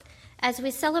As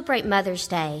we celebrate Mother's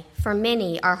Day, for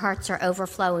many, our hearts are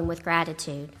overflowing with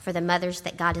gratitude for the mothers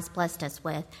that God has blessed us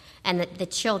with and the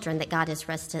children that God has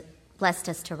blessed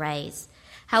us to raise.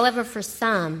 However, for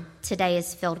some, today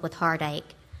is filled with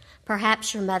heartache.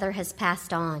 Perhaps your mother has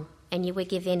passed on, and you would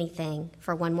give anything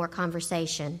for one more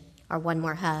conversation or one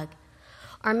more hug.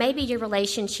 Or maybe your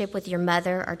relationship with your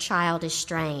mother or child is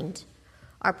strained.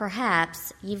 Or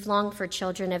perhaps you've longed for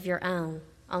children of your own,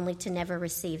 only to never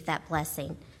receive that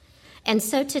blessing. And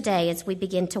so today, as we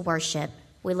begin to worship,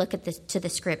 we look to the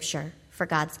Scripture for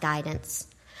God's guidance.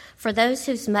 For those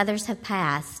whose mothers have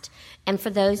passed, and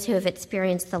for those who have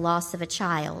experienced the loss of a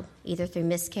child, either through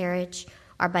miscarriage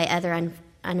or by other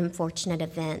unfortunate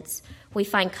events, we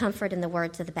find comfort in the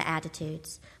words of the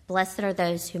Beatitudes. Blessed are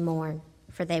those who mourn,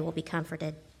 for they will be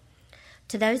comforted.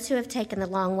 To those who have taken the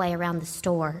long way around the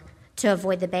store to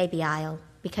avoid the baby aisle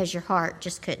because your heart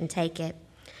just couldn't take it,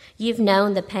 you've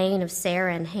known the pain of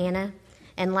Sarah and Hannah,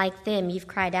 and like them, you've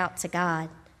cried out to God,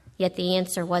 yet the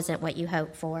answer wasn't what you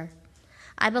hoped for.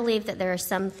 I believe that there are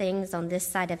some things on this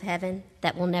side of heaven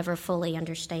that we'll never fully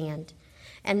understand.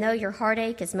 And though your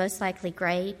heartache is most likely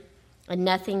great, and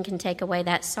nothing can take away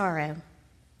that sorrow,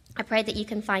 I pray that you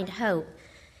can find hope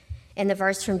in the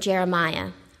verse from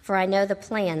Jeremiah, "For I know the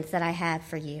plans that I have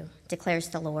for you, declares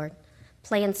the Lord,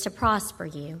 plans to prosper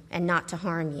you and not to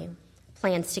harm you,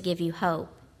 plans to give you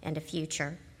hope and a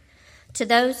future." To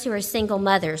those who are single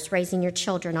mothers raising your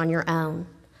children on your own,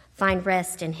 find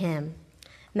rest in Him.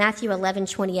 Matthew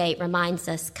 11:28 reminds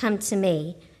us, "Come to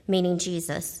me," meaning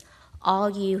Jesus, "all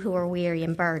you who are weary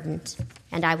and burdened,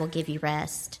 and I will give you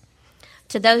rest."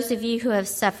 To those of you who have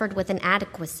suffered with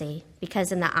inadequacy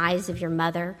because in the eyes of your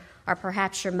mother or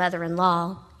perhaps your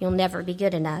mother-in-law, you'll never be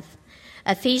good enough,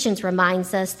 Ephesians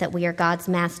reminds us that we are God's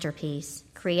masterpiece,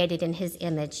 created in His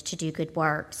image to do good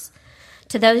works.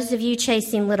 To those of you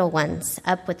chasing little ones,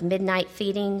 up with midnight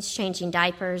feedings, changing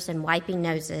diapers, and wiping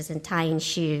noses and tying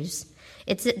shoes,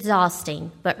 it's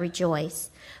exhausting, but rejoice.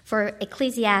 For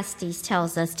Ecclesiastes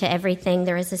tells us to everything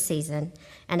there is a season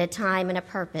and a time and a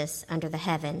purpose under the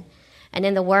heaven. And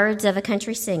in the words of a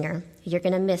country singer, you're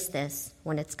going to miss this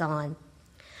when it's gone.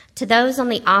 To those on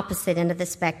the opposite end of the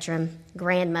spectrum,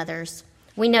 grandmothers,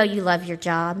 we know you love your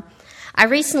job. I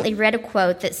recently read a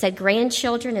quote that said,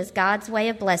 "Grandchildren is God's way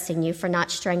of blessing you for not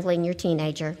strangling your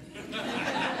teenager."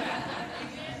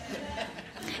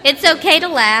 It's okay to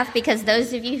laugh because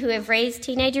those of you who have raised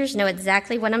teenagers know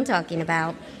exactly what I'm talking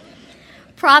about.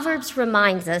 Proverbs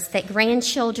reminds us that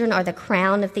grandchildren are the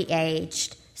crown of the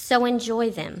aged, so enjoy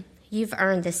them. You've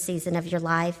earned this season of your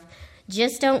life.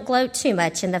 Just don't gloat too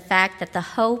much in the fact that the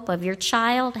hope of your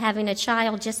child having a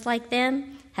child just like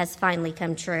them has finally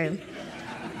come true.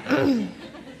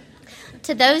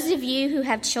 To those of you who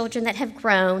have children that have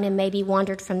grown and maybe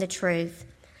wandered from the truth,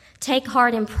 take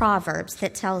heart in Proverbs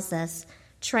that tells us,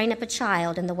 "Train up a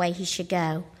child in the way he should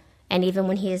go, and even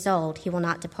when he is old, he will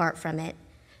not depart from it."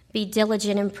 Be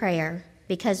diligent in prayer,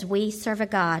 because we serve a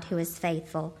God who is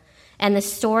faithful. And the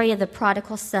story of the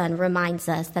prodigal son reminds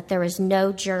us that there is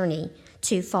no journey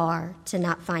too far to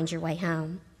not find your way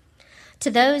home. To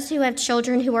those who have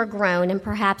children who are grown and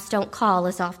perhaps don't call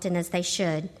as often as they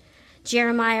should,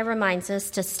 Jeremiah reminds us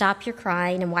to stop your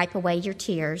crying and wipe away your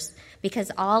tears,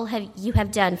 because all you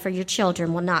have done for your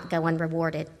children will not go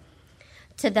unrewarded.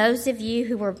 To those of you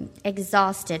who were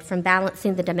exhausted from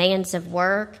balancing the demands of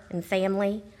work and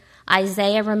family,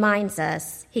 Isaiah reminds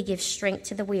us He gives strength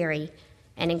to the weary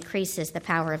and increases the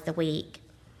power of the weak.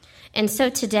 And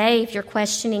so today, if you're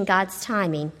questioning God's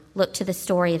timing, look to the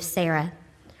story of Sarah.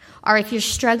 Or if you're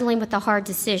struggling with a hard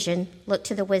decision, look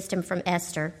to the wisdom from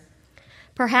Esther.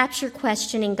 Perhaps you're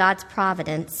questioning God's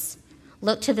providence.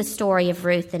 Look to the story of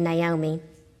Ruth and Naomi.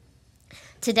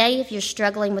 Today, if you're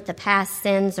struggling with the past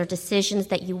sins or decisions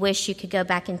that you wish you could go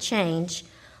back and change,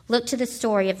 look to the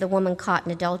story of the woman caught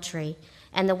in adultery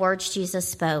and the words Jesus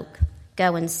spoke,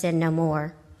 "Go and sin no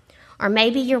more." Or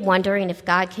maybe you're wondering if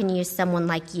God can use someone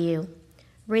like you.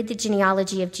 Read the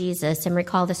genealogy of Jesus and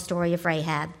recall the story of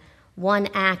Rahab. One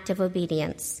act of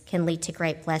obedience can lead to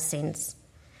great blessings.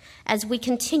 As we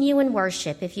continue in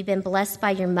worship, if you've been blessed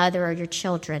by your mother or your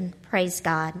children, praise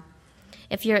God.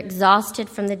 If you're exhausted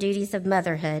from the duties of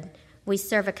motherhood, we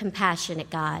serve a compassionate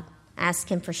God. Ask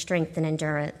Him for strength and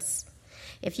endurance.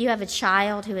 If you have a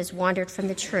child who has wandered from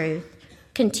the truth,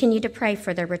 continue to pray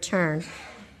for their return.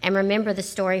 And remember the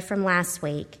story from last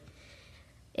week.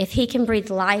 If He can breathe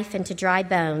life into dry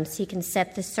bones, He can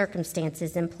set the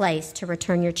circumstances in place to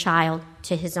return your child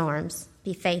to His arms.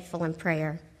 Be faithful in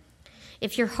prayer.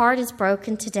 If your heart is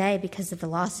broken today because of the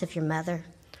loss of your mother,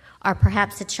 or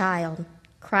perhaps a child,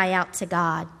 cry out to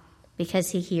God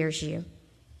because He hears you.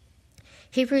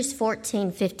 Hebrews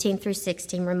 14:15 through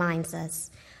 16 reminds us,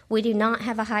 we do not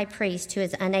have a high priest who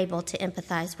is unable to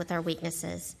empathize with our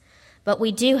weaknesses, but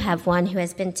we do have one who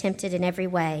has been tempted in every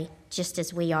way, just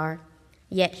as we are,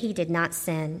 yet he did not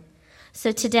sin.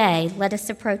 So today, let us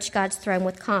approach God's throne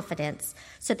with confidence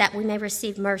so that we may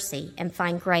receive mercy and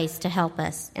find grace to help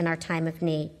us in our time of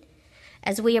need.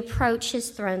 As we approach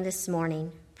his throne this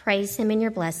morning, praise him in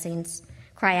your blessings,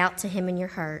 cry out to him in your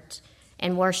hurt,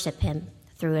 and worship him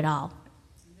through it all.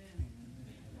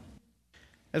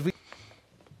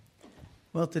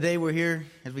 Well, today we're here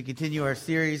as we continue our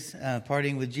series,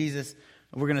 Partying with Jesus.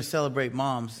 We're going to celebrate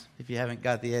moms, if you haven't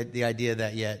got the idea of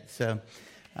that yet. So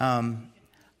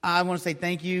I want to say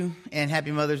thank you and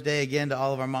happy Mother's Day again to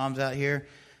all of our moms out here.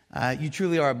 You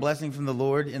truly are a blessing from the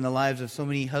Lord in the lives of so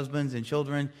many husbands and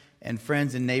children and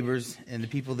friends and neighbors and the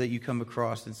people that you come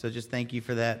across. And so just thank you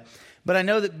for that. But I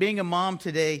know that being a mom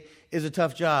today is a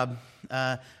tough job.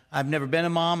 I've never been a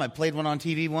mom. I played one on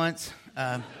TV once.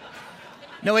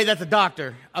 No, wait, that's a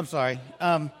doctor. I'm sorry.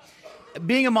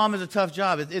 Being a mom is a tough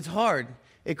job. It's hard.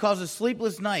 It causes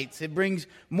sleepless nights. It brings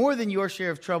more than your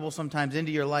share of trouble sometimes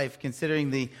into your life,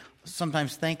 considering the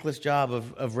sometimes thankless job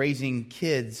of raising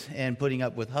kids and putting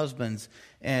up with husbands.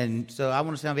 And so I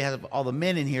want to say on behalf of all the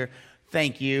men in here,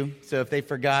 thank you. So if they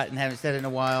forgot and haven't said it in a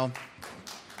while,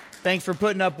 thanks for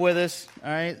putting up with us.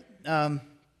 All right.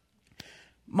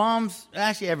 Moms,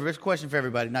 actually, there's a question for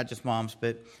everybody, not just moms,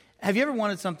 but have you ever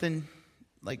wanted something,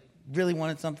 like really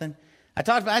wanted something? I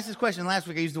asked this question last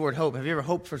week. I used the word hope. Have you ever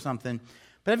hoped for something?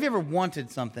 But have you ever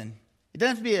wanted something? It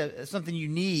doesn't have to be something you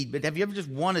need, but have you ever just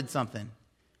wanted something?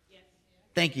 Yes.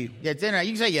 Thank you. Yeah, it's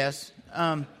interesting. You can say yes.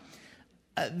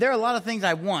 There are a lot of things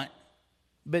I want,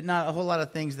 but not a whole lot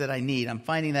of things that I need. I'm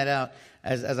finding that out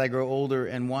as I grow older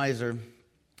and wiser.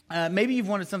 Maybe you've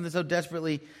wanted something so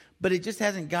desperately, but it just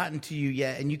hasn't gotten to you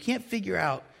yet, and you can't figure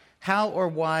out how or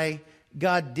why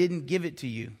God didn't give it to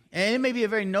you. And it may be a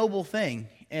very noble thing,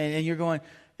 and you're going,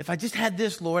 if I just had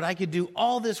this, Lord, I could do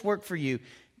all this work for you.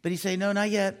 But he's saying, no, not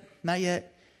yet, not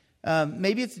yet.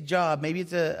 Maybe it's a job, maybe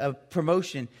it's a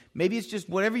promotion, maybe it's just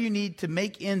whatever you need to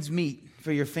make ends meet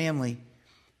for your family.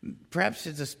 Perhaps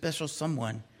it's a special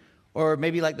someone, or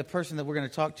maybe like the person that we're going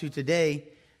to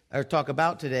talk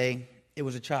about today, it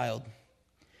was a child.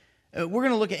 We're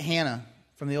going to look at Hannah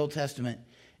from the Old Testament.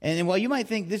 And while you might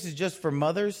think this is just for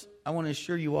mothers, I want to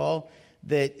assure you all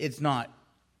that it's not.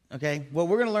 Okay? What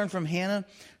we're going to learn from Hannah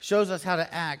shows us how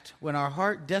to act when our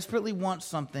heart desperately wants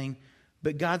something,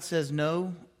 but God says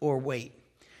no or wait.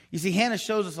 You see, Hannah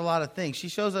shows us a lot of things. She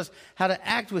shows us how to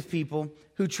act with people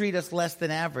who treat us less than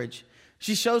average.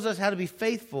 She shows us how to be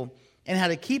faithful and how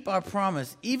to keep our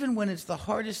promise, even when it's the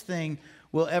hardest thing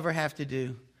we'll ever have to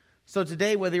do. So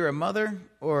today, whether you're a mother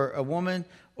or a woman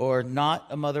or not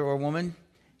a mother or woman,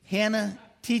 Hannah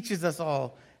teaches us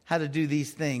all how to do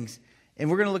these things. And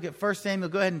we're going to look at 1 Samuel.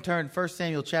 Go ahead and turn 1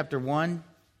 Samuel chapter 1.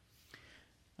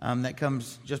 That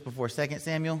comes just before 2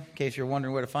 Samuel, in case you're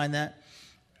wondering where to find that.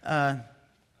 I'm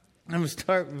going to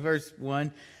start with verse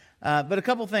 1. But a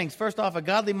couple things. First off, a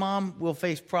godly mom will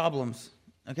face problems.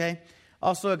 Okay?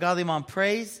 Also, a godly mom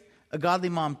prays. A godly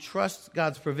mom trusts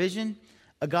God's provision.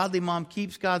 A godly mom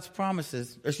keeps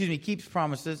promises.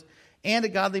 And a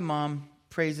godly mom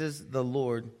praises the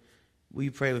Lord. Will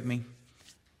you pray with me?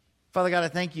 Father God, I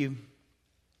thank you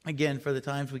again for the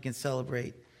times we can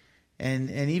celebrate. And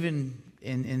even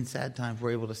in sad times,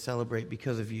 we're able to celebrate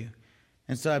because of you.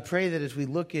 And so I pray that as we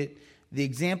look at the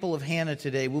example of Hannah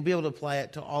today, we'll be able to apply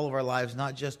it to all of our lives,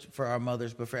 not just for our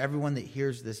mothers, but for everyone that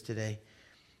hears this today.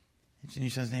 In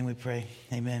your son's name we pray.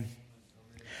 Amen.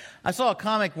 I saw a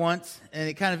comic once, and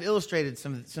it kind of illustrated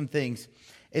some things.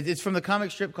 It's from the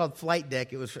comic strip called Flight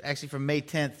Deck. It was actually from May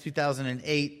 10th,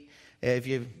 2008. If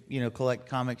you collect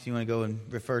comics, you want to go and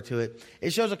refer to it.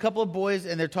 It shows a couple of boys,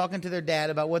 and they're talking to their dad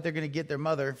about what they're going to get their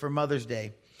mother for Mother's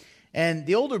Day. And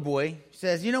the older boy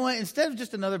says, you know what, instead of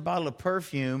just another bottle of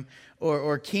perfume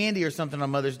or candy or something on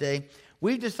Mother's Day,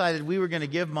 we've decided we were going to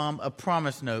give Mom a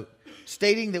promise note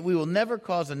stating that we will never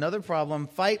cause another problem,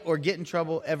 fight, or get in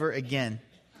trouble ever again.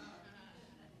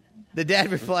 The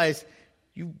dad replies,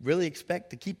 you really expect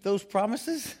to keep those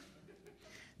promises?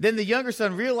 Then the younger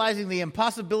son, realizing the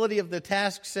impossibility of the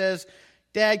task, says,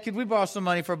 Dad, could we borrow some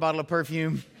money for a bottle of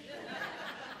perfume?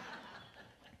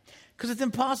 Because it's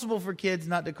impossible for kids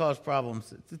not to cause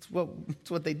problems. It's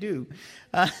what they do.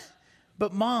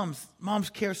 But moms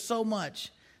care so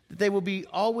much that they will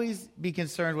always be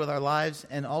concerned with our lives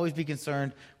and always be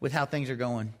concerned with how things are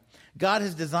going. God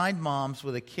has designed moms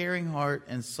with a caring heart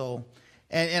and soul.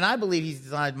 And I believe he's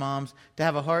designed moms to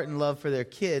have a heart and love for their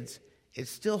kids.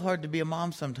 It's still hard to be a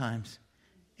mom sometimes.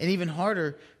 And even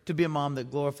harder to be a mom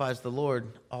that glorifies the Lord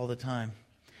all the time.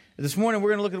 This morning, we're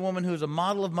going to look at a woman who is a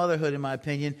model of motherhood, in my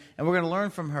opinion, and we're going to learn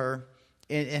from her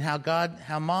in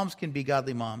how moms can be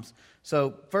godly moms.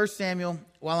 So 1 Samuel,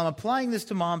 while I'm applying this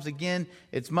to moms, again,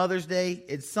 it's Mother's Day.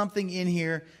 It's something in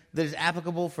here that is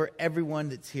applicable for everyone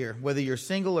that's here, whether you're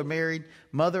single or married,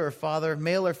 mother or father,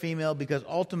 male or female, because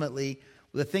ultimately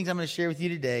the things I'm going to share with you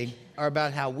today are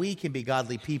about how we can be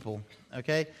godly people,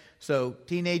 okay? So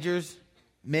teenagers,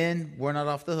 men, we're not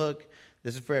off the hook.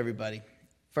 This is for everybody.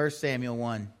 1 Samuel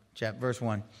 1, verse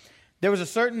 1. There was a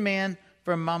certain man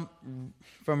from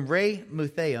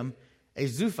Ramathaim, a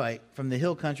Zuphite from the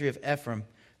hill country of Ephraim,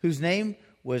 whose name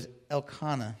was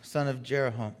Elkanah, son of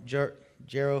Jeroham,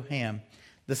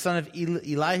 the son of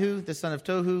Elihu, the son of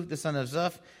Tohu, the son of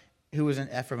Zuph, who was an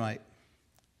Ephraimite.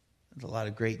 There's a lot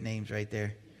of great names right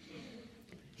there.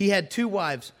 He had 2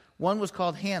 wives. One was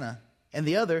called Hannah, and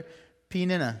the other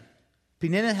Peninnah.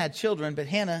 Peninnah had children, but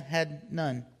Hannah had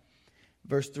none.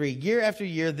 Verse 3, year after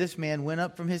year, this man went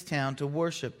up from his town to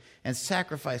worship and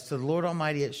sacrifice to the Lord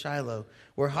Almighty at Shiloh,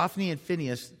 where Hophni and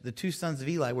Phinehas, the 2 sons of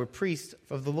Eli, were priests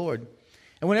of the Lord.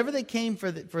 And whenever they came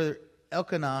for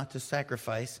Elkanah to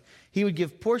sacrifice, he would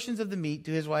give portions of the meat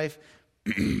to his wife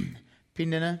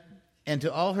Peninnah and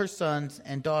to all her sons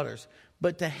and daughters.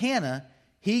 But to Hannah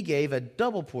he gave a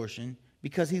double portion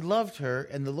because he loved her,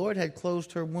 and the Lord had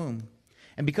closed her womb.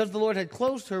 And because the Lord had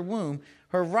closed her womb,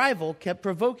 her rival kept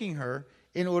provoking her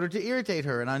in order to irritate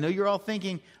her. And I know you're all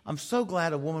thinking, I'm so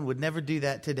glad a woman would never do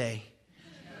that today.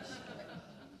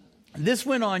 This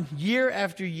went on year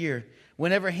after year.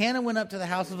 Whenever Hannah went up to the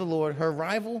house of the Lord, her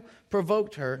rival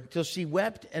provoked her till she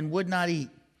wept and would not eat.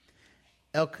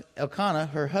 Elkanah,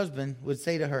 her husband, would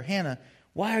say to her, Hannah,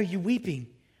 why are you weeping?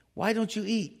 Why don't you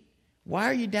eat? Why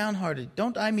are you downhearted?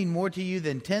 Don't I mean more to you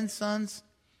than 10 sons?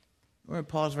 We're going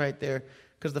to pause right there,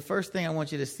 because the first thing I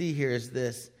want you to see here is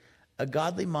this. A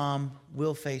godly mom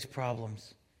will face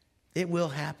problems. It will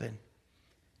happen.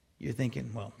 You're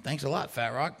thinking, well, thanks a lot,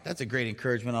 Fat Rock. That's a great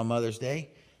encouragement on Mother's Day.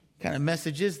 What kind of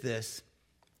message is this?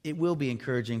 It will be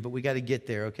encouraging, but we got to get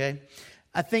there, okay?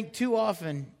 I think too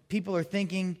often people are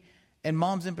thinking, and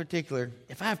moms in particular,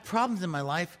 if I have problems in my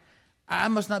life, I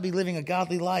must not be living a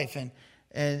godly life,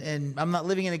 and I'm not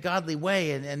living in a godly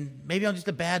way, and maybe I'm just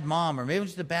a bad mom, or maybe I'm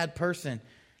just a bad person.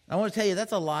 I want to tell you,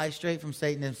 that's a lie straight from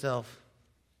Satan himself.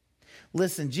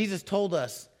 Listen, Jesus told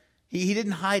us, he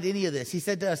didn't hide any of this. He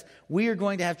said to us, we are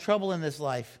going to have trouble in this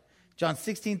life. John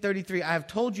 16:33, I have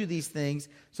told you these things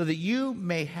so that you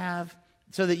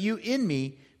in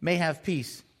me may have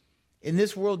peace. In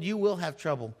this world you will have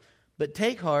trouble, but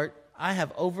take heart, I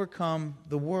have overcome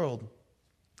the world.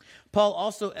 Paul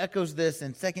also echoes this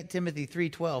in 2 Timothy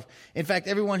 3:12. In fact,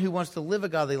 everyone who wants to live a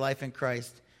godly life in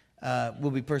Christ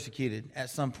will be persecuted at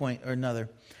some point or another.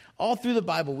 All through the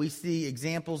Bible, we see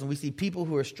examples and we see people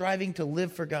who are striving to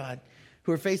live for God,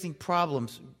 who are facing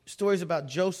problems. Stories about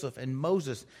Joseph and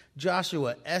Moses,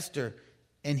 Joshua, Esther,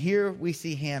 and here we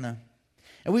see Hannah.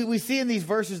 And we see in these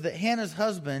verses that Hannah's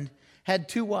husband had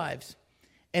 2 wives,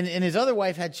 and his other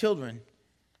wife had children,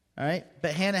 all right?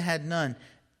 But Hannah had none.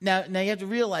 Now you have to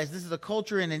realize this is a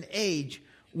culture and an age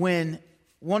when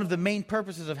one of the main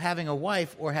purposes of having a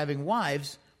wife or having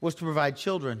wives was to provide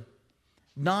children.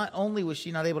 Not only was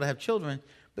she not able to have children,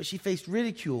 but she faced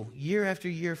ridicule year after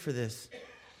year for this.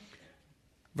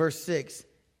 Verse 6,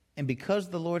 and because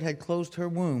the Lord had closed her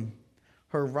womb,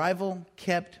 her rival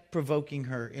kept provoking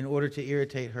her in order to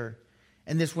irritate her.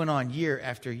 And this went on year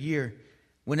after year.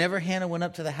 Whenever Hannah went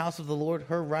up to the house of the Lord,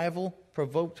 her rival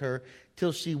provoked her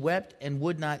till she wept and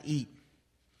would not eat.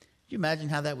 Can you imagine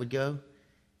how that would go?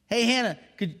 Hey, Hannah,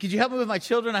 could you help me with my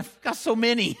children? I've got so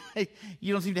many.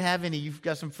 You don't seem to have any. You've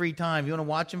got some free time. You want to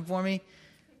watch them for me?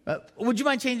 Would you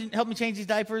mind help me change these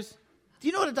diapers? Do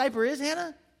you know what a diaper is,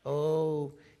 Hannah?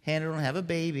 Oh, Hannah don't have a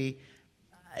baby.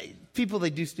 People, they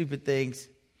do stupid things.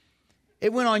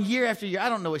 It went on year after year. I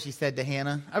don't know what she said to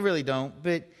Hannah. I really don't.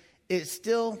 But it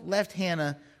still left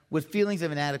Hannah with feelings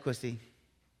of inadequacy.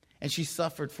 And she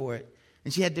suffered for it.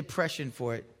 And she had depression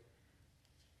for it.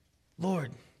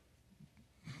 Lord,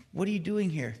 what are you doing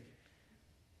here?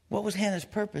 What was Hannah's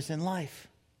purpose in life?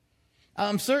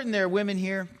 I'm certain there are women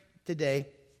here today.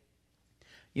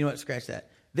 You know what? Scratch that.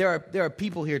 There are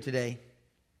people here today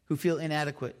who feel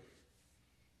inadequate.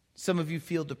 Some of you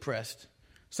feel depressed.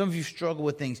 Some of you struggle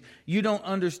with things. You don't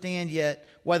understand yet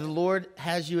why the Lord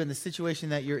has you in the situation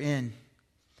that you're in.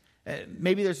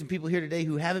 Maybe there's some people here today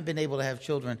who haven't been able to have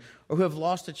children, or who have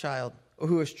lost a child, or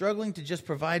who are struggling to just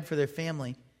provide for their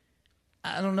family.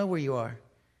 I don't know where you are.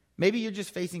 Maybe you're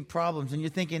just facing problems and you're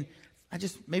thinking,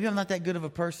 maybe I'm not that good of a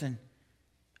person.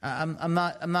 I'm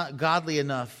not godly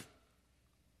enough.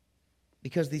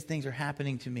 because these things are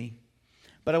happening to me.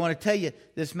 But I want to tell you,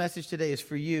 this message today is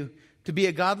for you. To be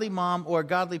a godly mom or a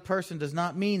godly person does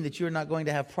not mean that you're not going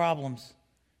to have problems.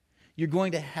 You're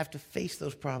going to have to face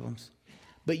those problems.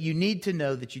 But you need to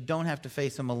know that you don't have to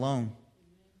face them alone.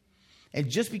 And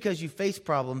just because you face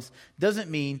problems doesn't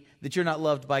mean that you're not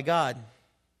loved by God.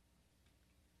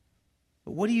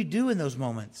 But what do you do in those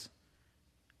moments?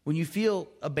 When you feel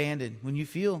abandoned, when you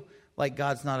feel like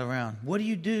God's not around, what do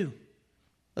you do?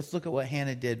 Let's look at what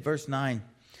Hannah did. Verse 9.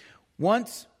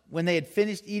 Once, when they had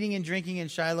finished eating and drinking in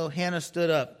Shiloh, Hannah stood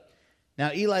up.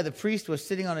 Now Eli the priest was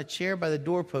sitting on a chair by the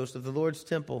doorpost of the Lord's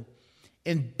temple.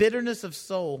 In bitterness of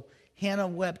soul, Hannah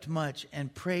wept much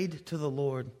and prayed to the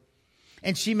Lord.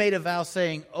 And she made a vow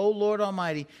saying, O Lord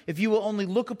Almighty, if you will only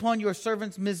look upon your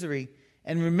servant's misery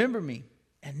and remember me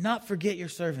and not forget your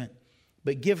servant,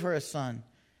 but give her a son,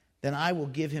 then I will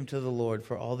give him to the Lord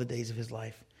for all the days of his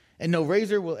life. And no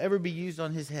razor will ever be used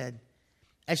on his head.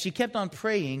 As she kept on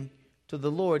praying to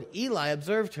the Lord, Eli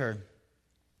observed her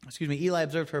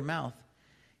mouth.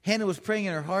 Hannah was praying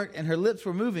in her heart, and her lips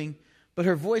were moving, but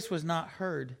her voice was not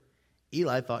heard.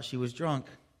 Eli thought she was drunk.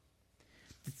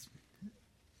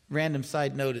 Random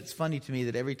side note, it's funny to me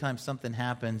that every time something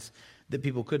happens that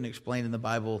people couldn't explain in the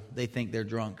Bible, they think they're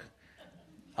drunk.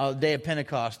 Day of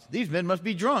Pentecost, these men must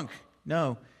be drunk.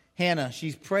 No, Hannah,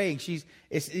 she's praying.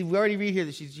 We already read here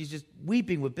that she's just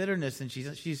weeping with bitterness, and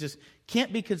she's just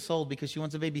can't be consoled because she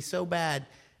wants a baby so bad.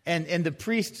 And the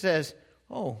priest says,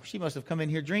 oh, she must have come in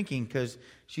here drinking because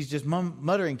she's just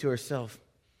muttering to herself.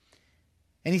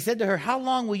 And he said to her, how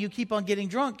long will you keep on getting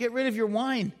drunk? Get rid of your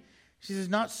wine. She says,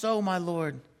 not so, my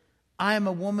Lord. I am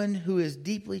a woman who is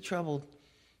deeply troubled.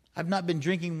 I've not been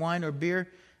drinking wine or beer.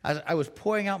 I was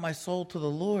pouring out my soul to the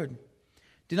Lord.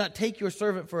 Do not take your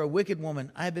servant for a wicked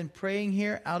woman. I have been praying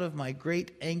here out of my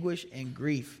great anguish and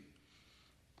grief.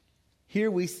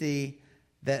 Here we see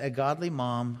that a godly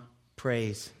mom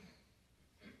prays.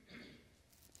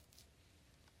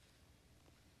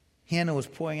 Hannah was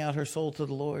pouring out her soul to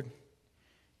the Lord.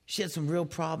 She had some real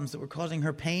problems that were causing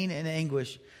her pain and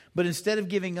anguish. But instead of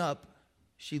giving up,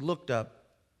 she looked up.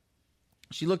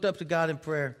 She looked up to God in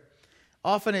prayer.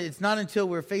 Often it's not until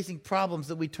we're facing problems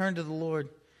that we turn to the Lord.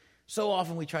 So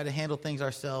often we try to handle things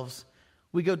ourselves.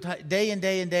 We go day and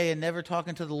day and day and never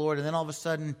talking to the Lord, and then all of a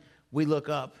sudden we look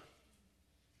up.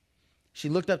 She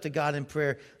looked up to God in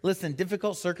prayer. Listen,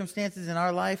 difficult circumstances in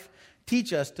our life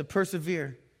teach us to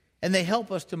persevere, and they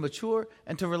help us to mature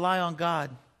and to rely on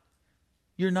God.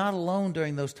 You're not alone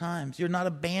during those times. You're not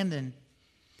abandoned.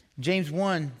 James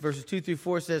 1, verses 2 through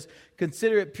 4 says,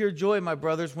 consider it pure joy, my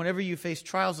brothers, whenever you face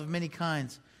trials of many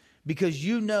kinds, because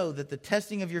you know that the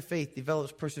testing of your faith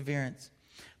develops perseverance.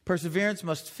 Perseverance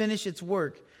must finish its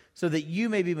work so that you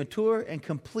may be mature and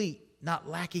complete, not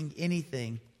lacking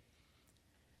anything.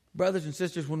 Brothers and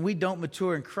sisters, when we don't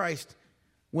mature in Christ,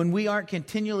 when we aren't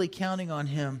continually counting on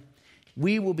Him,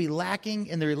 we will be lacking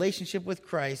in the relationship with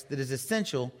Christ that is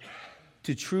essential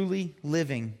to truly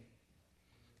living.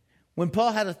 When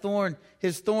Paul had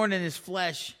his thorn in his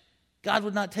flesh, God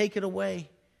would not take it away.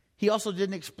 He also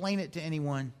didn't explain it to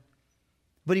anyone.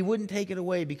 But He wouldn't take it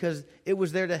away because it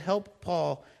was there to help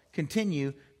Paul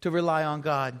continue to rely on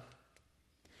God.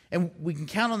 And we can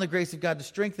count on the grace of God to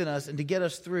strengthen us and to get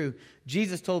us through.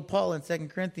 Jesus told Paul in 2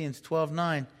 Corinthians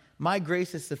 12:9, my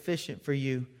grace is sufficient for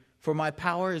you, for my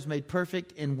power is made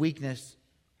perfect in weakness.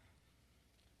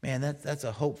 Man, that's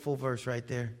a hopeful verse right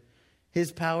there.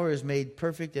 His power is made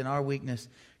perfect in our weakness.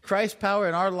 Christ's power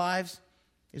in our lives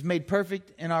is made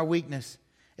perfect in our weakness.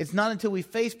 It's not until we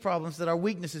face problems that our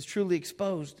weakness is truly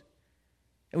exposed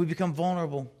and we become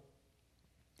vulnerable.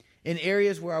 In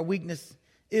areas where our weakness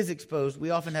is exposed, we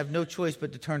often have no choice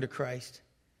but to turn to Christ.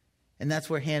 And that's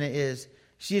where Hannah is.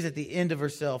 She is at the end of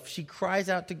herself. She cries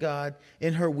out to God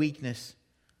in her weakness.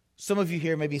 Some of you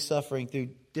here may be suffering through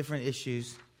different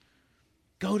issues.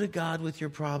 Go to God with your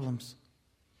problems.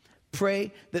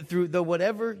 Pray that through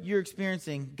whatever you're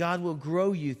experiencing, God will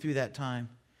grow you through that time.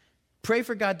 Pray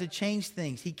for God to change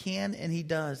things. He can and He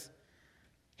does.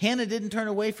 Hannah didn't turn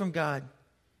away from God.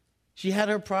 She had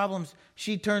her problems.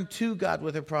 She turned to God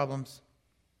with her problems.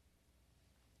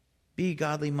 Be a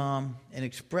godly mom and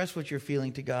express what you're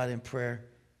feeling to God in prayer.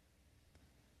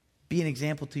 Be an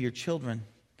example to your children.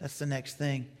 That's the next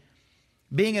thing.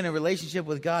 Being in a relationship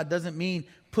with God doesn't mean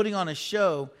putting on a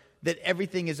show that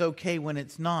everything is okay when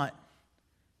it's not.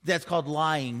 That's called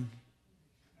lying.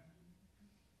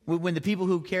 When the people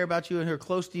who care about you and who are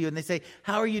close to you and they say,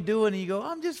 how are you doing? And you go,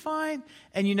 I'm just fine.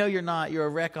 And you know you're not. You're a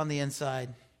wreck on the inside.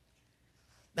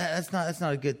 That's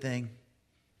not a good thing.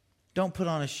 Don't put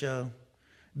on a show.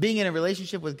 Being in a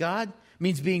relationship with God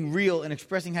means being real and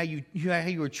expressing how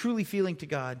you are truly feeling to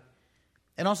God,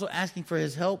 and also asking for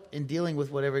his help in dealing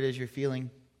with whatever it is you're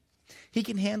feeling. He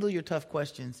can handle your tough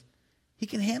questions. He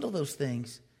can handle those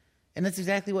things. And that's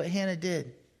exactly what Hannah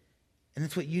did. And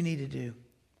that's what you need to do.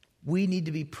 We need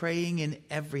to be praying in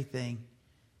everything.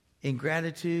 In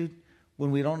gratitude, when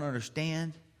we don't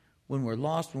understand, when we're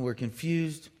lost, when we're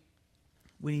confused,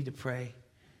 we need to pray.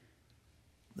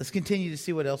 Let's continue to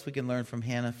see what else we can learn from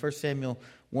Hannah. 1 Samuel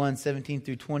 1, 17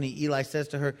 through 20, Eli says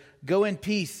to her, "Go in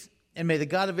peace, and may the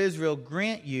God of Israel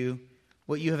grant you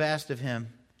what you have asked of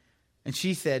him." And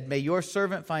she said, "May your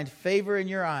servant find favor in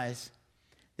your eyes."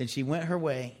 Then she went her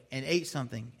way and ate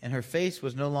something, and her face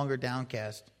was no longer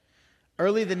downcast.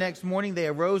 Early the next morning they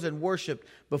arose and worshipped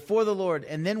before the Lord,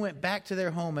 and then went back to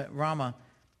their home at Ramah.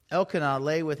 Elkanah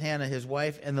lay with Hannah his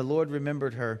wife, and the Lord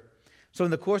remembered her. So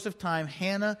in the course of time,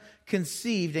 Hannah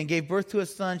conceived and gave birth to a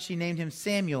son. She named him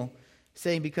Samuel,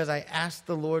 saying, "Because I asked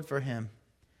the Lord for him."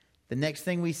 The next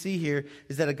thing we see here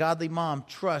is that a godly mom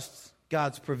trusts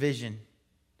God's provision.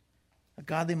 A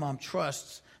godly mom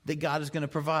trusts that God is going to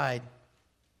provide.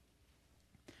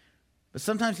 But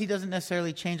sometimes he doesn't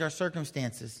necessarily change our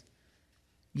circumstances,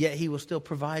 yet he will still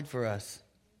provide for us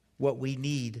what we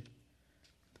need.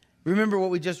 Remember what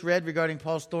we just read regarding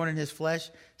Paul's thorn in his flesh?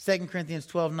 2 Corinthians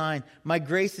 12:9. "My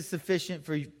grace is sufficient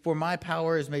for my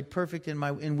power is made perfect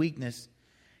in weakness."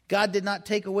 God did not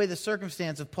take away the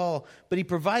circumstance of Paul, but he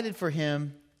provided for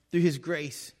him through his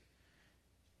grace.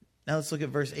 Now let's look at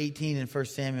verse 18 in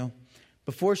 1 Samuel.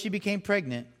 Before she became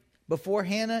pregnant, before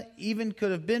Hannah even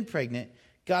could have been pregnant,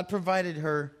 God provided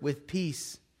her with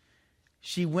peace.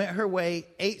 She went her way,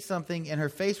 ate something, and her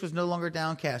face was no longer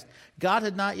downcast. God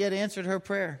had not yet answered her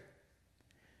prayer,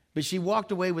 but she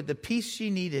walked away with the peace she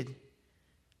needed.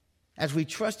 As we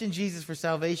trust in Jesus for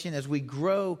salvation, as we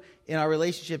grow in our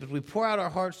relationship, as we pour out our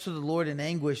hearts to the Lord in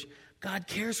anguish, God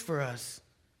cares for us.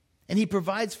 And he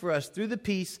provides for us through the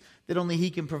peace that only he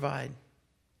can provide.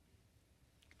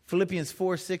 Philippians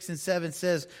 4, 6, and 7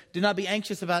 says, "Do not be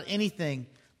anxious about anything,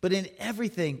 but in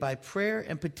everything by prayer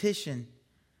and petition,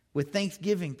 with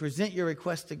thanksgiving, present your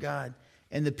requests to God.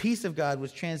 And the peace of God,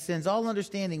 which transcends all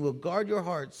understanding, will guard your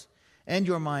hearts and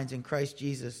your minds in Christ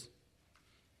Jesus."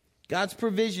 God's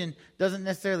provision doesn't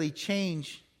necessarily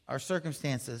change our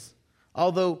circumstances,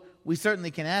 although we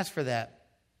certainly can ask for that.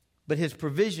 But his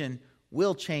provision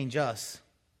will change us.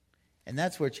 And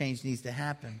that's where change needs to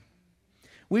happen.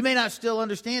 We may not still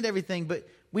understand everything, but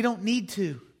we don't need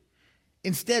to.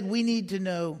 Instead, we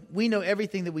know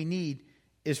everything that we need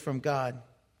is from God,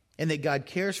 and that God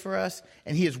cares for us,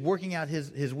 and he is working out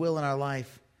his will in our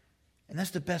life. And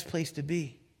that's the best place to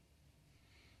be.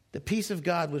 The peace of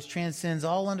God, which transcends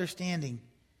all understanding,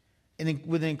 and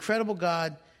with an incredible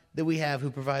God that we have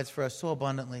who provides for us so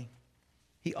abundantly.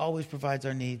 He always provides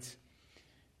our needs.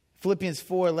 Philippians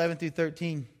 4, 11 through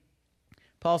 13.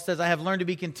 Paul says, "I have learned to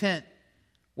be content,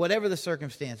 whatever the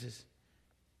circumstances.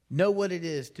 Know what it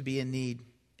is to be in need,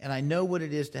 and I know what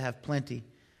it is to have plenty.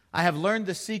 I have learned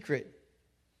the secret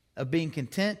of being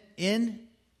content in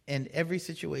and every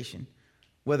situation,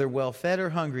 whether well-fed or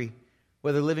hungry,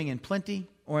 whether living in plenty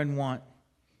or in want.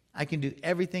 I can do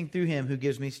everything through him who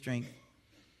gives me strength."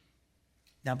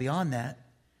 Now, beyond that,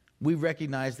 we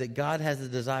recognize that God has a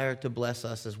desire to bless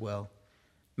us as well.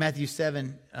 Matthew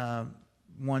 7,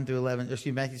 1 through 11,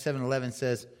 Matthew 7:11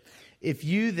 says, "If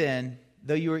you then,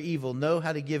 though you are evil, know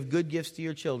how to give good gifts to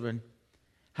your children,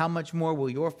 how much more will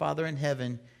your Father in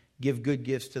heaven give good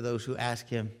gifts to those who ask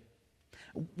him?"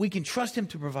 We can trust him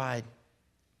to provide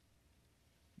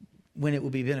when it will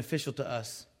be beneficial to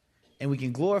us. And we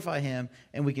can glorify him,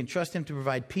 and we can trust him to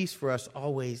provide peace for us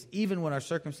always, even when our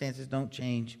circumstances don't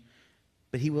change.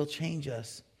 But he will change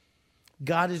us.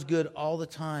 God is good all the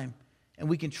time, and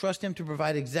we can trust him to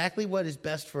provide exactly what is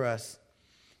best for us.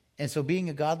 And so being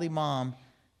a godly mom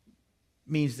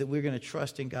means that we're going to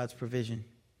trust in God's provision.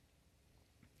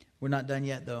 We're not done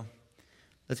yet, though.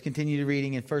 Let's continue to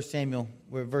reading in 1 Samuel.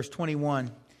 We're at verse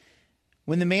 21.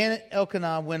 "When the man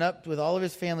Elkanah went up with all of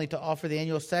his family to offer the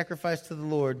annual sacrifice to the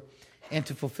Lord and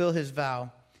to fulfill his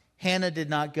vow, Hannah did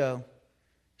not go.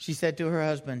 She said to her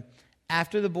husband,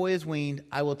 'After the boy is weaned,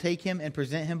 I will take him and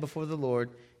present him before the Lord,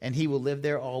 and he will live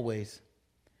there always.'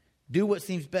 'Do what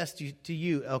seems best to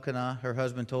you, Elkanah,' her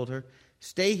husband told her.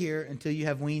 'Stay here until you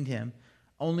have weaned him.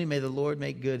 Only may the Lord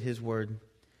make good his word.'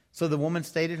 So the woman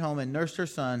stayed at home and nursed her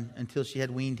son until she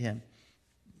had weaned him.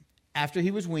 After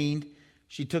he was weaned,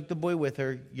 she took the boy with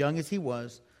her, young as he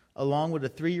was, along with a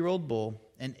 3-year-old bull,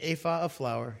 an ephah of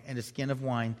flour, and a skin of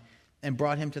wine, and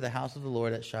brought him to the house of the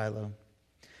Lord at Shiloh.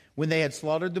 When they had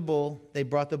slaughtered the bull, they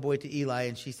brought the boy to Eli,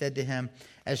 and she said to him,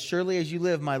 "As surely as you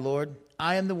live, my lord,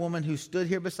 I am the woman who stood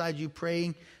here beside you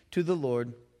praying to the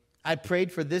Lord. I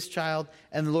prayed for this child,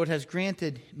 and the Lord has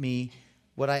granted me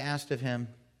what I asked of him.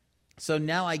 So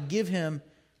now I give him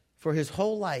for his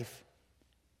whole life.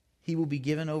 He will be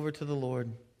given over to the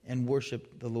Lord and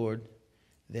worship the Lord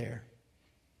there."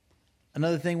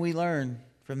 Another thing we learn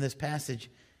from this passage,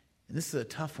 and this is a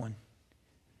tough one,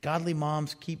 godly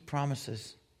moms keep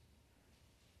promises.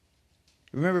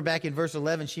 Remember back in verse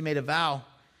 11, she made a vow.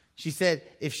 She said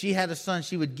if she had a son,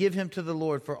 she would give him to the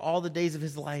Lord for all the days of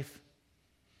his life.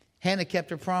 Hannah kept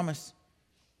her promise.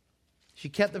 She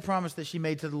kept the promise that she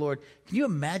made to the Lord. Can you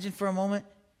imagine for a moment?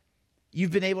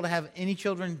 You've been able to have any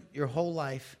children your whole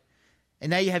life, and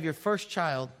now you have your first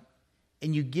child,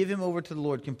 and you give him over to the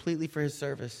Lord completely for his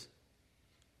service.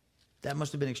 That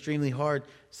must have been extremely hard.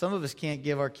 Some of us can't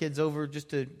give our kids over just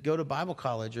to go to Bible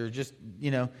college or just,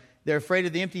 they're afraid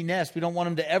of the empty nest. We don't want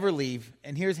them to ever leave.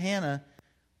 And here's Hannah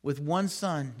with one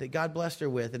son that God blessed her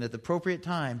with, and at the appropriate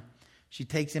time, she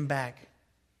takes him back.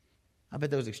 I bet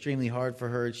that was extremely hard for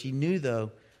her. She knew,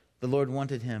 though, the Lord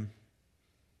wanted him.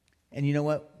 And you know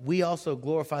what? We also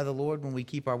glorify the Lord when we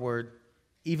keep our word,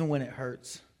 even when it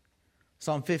hurts.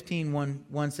 Psalm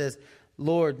 15:1 says,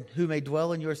 "Lord, who may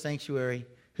dwell in your sanctuary,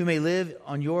 who may live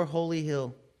on your holy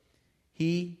hill,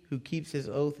 he who keeps his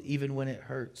oath even when it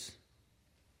hurts."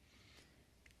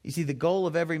 You see, the goal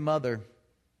of every mother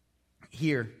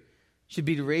here should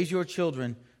be to raise your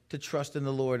children to trust in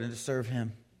the Lord and to serve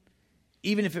him,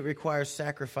 even if it requires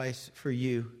sacrifice for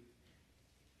you.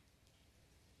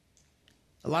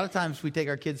 A lot of times we take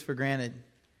our kids for granted.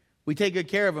 We take good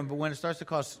care of them, but when it starts to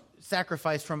cost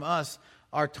sacrifice from us,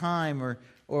 our time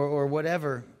or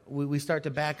whatever, we start to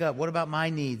back up. What about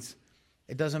my needs?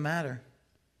 It doesn't matter.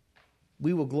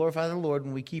 We will glorify the Lord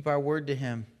when we keep our word to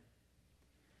him.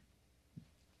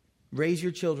 Raise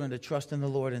your children to trust in the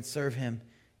Lord and serve him,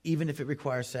 even if it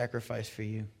requires sacrifice for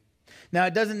you. Now,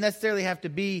 it doesn't necessarily have to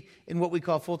be in what we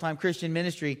call full-time Christian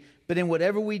ministry, but in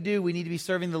whatever we do, we need to be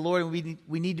serving the Lord, and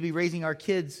we need to be raising our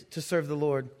kids to serve the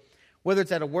Lord. Whether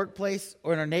it's at a workplace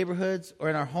or in our neighborhoods or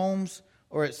in our homes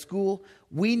or at school,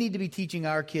 we need to be teaching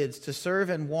our kids to serve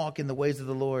and walk in the ways of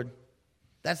the Lord.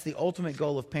 That's the ultimate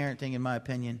goal of parenting, in my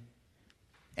opinion.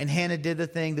 And Hannah did the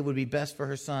thing that would be best for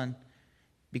her son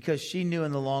because she knew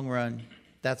in the long run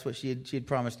that's what she had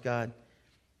promised God.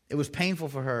 It was painful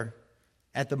for her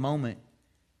at the moment,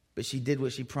 but she did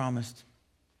what she promised.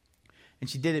 And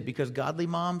she did it because godly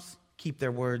moms keep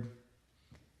their word.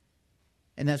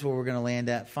 And that's where we're going to land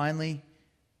at. Finally,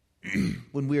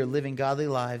 when we are living godly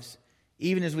lives,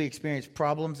 even as we experience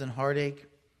problems and heartache,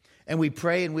 and we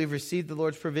pray and we've received the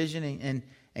Lord's provision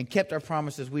and kept our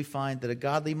promises, we find that a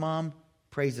godly mom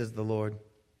praises the Lord.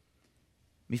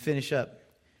 Let me finish up.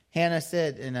 Hannah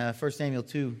said in 1 Samuel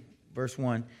 2, verse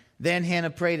 1, "Then Hannah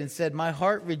prayed and said, 'My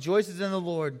heart rejoices in the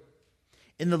Lord.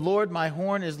 In the Lord my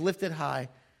horn is lifted high.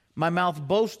 My mouth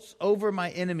boasts over my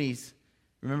enemies.'"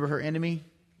 Remember her enemy?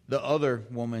 The other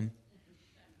woman.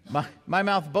 My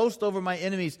mouth boasts over my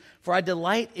enemies, for I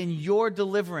delight in your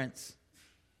deliverance.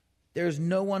 There is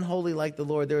no one holy like the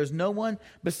Lord. There is no one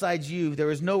besides you.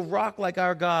 There is no rock like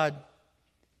our God.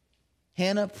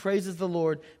 Hannah praises the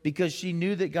Lord because she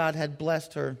knew that God had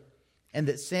blessed her and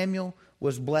that Samuel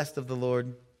was blessed of the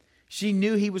Lord. She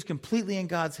knew he was completely in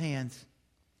God's hands,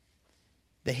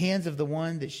 the hands of the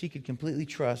one that she could completely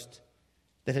trust,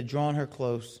 that had drawn her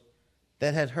close,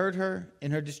 that had heard her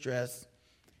in her distress,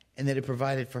 and that had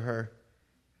provided for her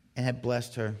and had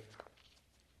blessed her.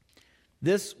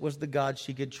 This was the God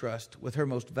she could trust with her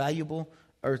most valuable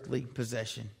earthly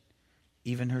possession,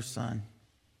 even her son.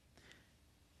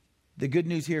 The good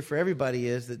news here for everybody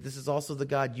is that this is also the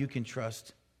God you can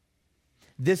trust.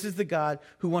 This is the God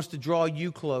who wants to draw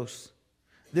you close.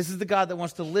 This is the God that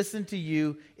wants to listen to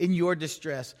you in your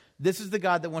distress. This is the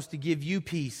God that wants to give you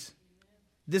peace.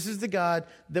 This is the God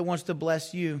that wants to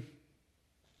bless you.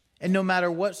 And no matter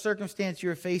what circumstance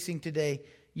you're facing today,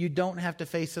 you don't have to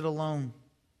face it alone.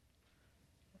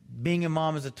 Being a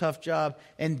mom is a tough job,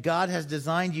 and God has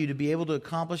designed you to be able to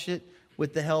accomplish it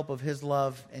with the help of his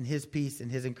love and his peace and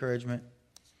his encouragement.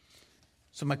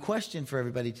 So my question for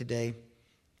everybody today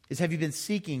is, have you been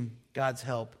seeking God's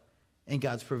help and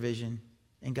God's provision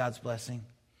and God's blessing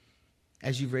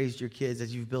as you've raised your kids,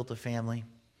 as you've built a family?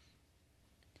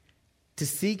 To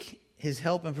seek his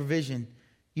help and provision,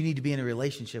 you need to be in a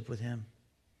relationship with him.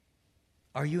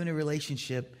 Are you in a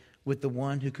relationship with the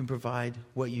one who can provide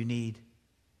what you need?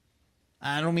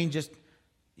 I don't mean just,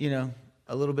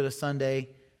 a little bit of Sunday,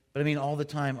 but I mean all the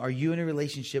time. Are you in a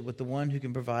relationship with the one who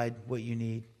can provide what you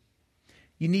need?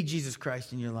 You need Jesus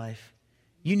Christ in your life.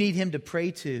 You need him to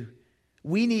pray to.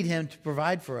 We need him to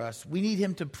provide for us. We need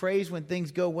him to praise when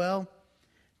things go well,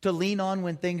 to lean on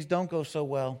when things don't go so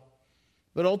well.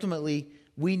 But ultimately,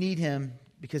 we need him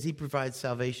because he provides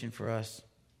salvation for us.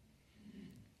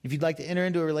 If you'd like to enter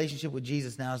into a relationship with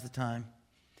Jesus, now's the time.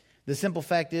 The simple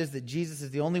fact is that Jesus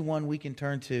is the only one we can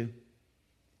turn to.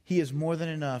 He is more than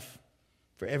enough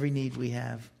for every need we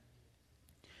have.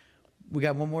 We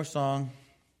got one more song.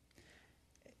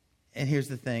 And here's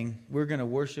the thing. We're going to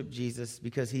worship Jesus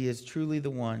because he is truly the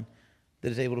one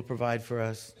that is able to provide for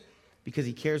us, because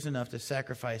he cares enough to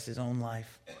sacrifice his own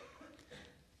life.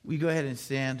 We go ahead and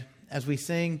stand as we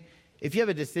sing. If you have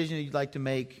a decision you'd like to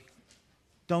make,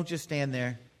 don't just stand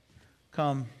there.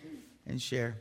 Come and share.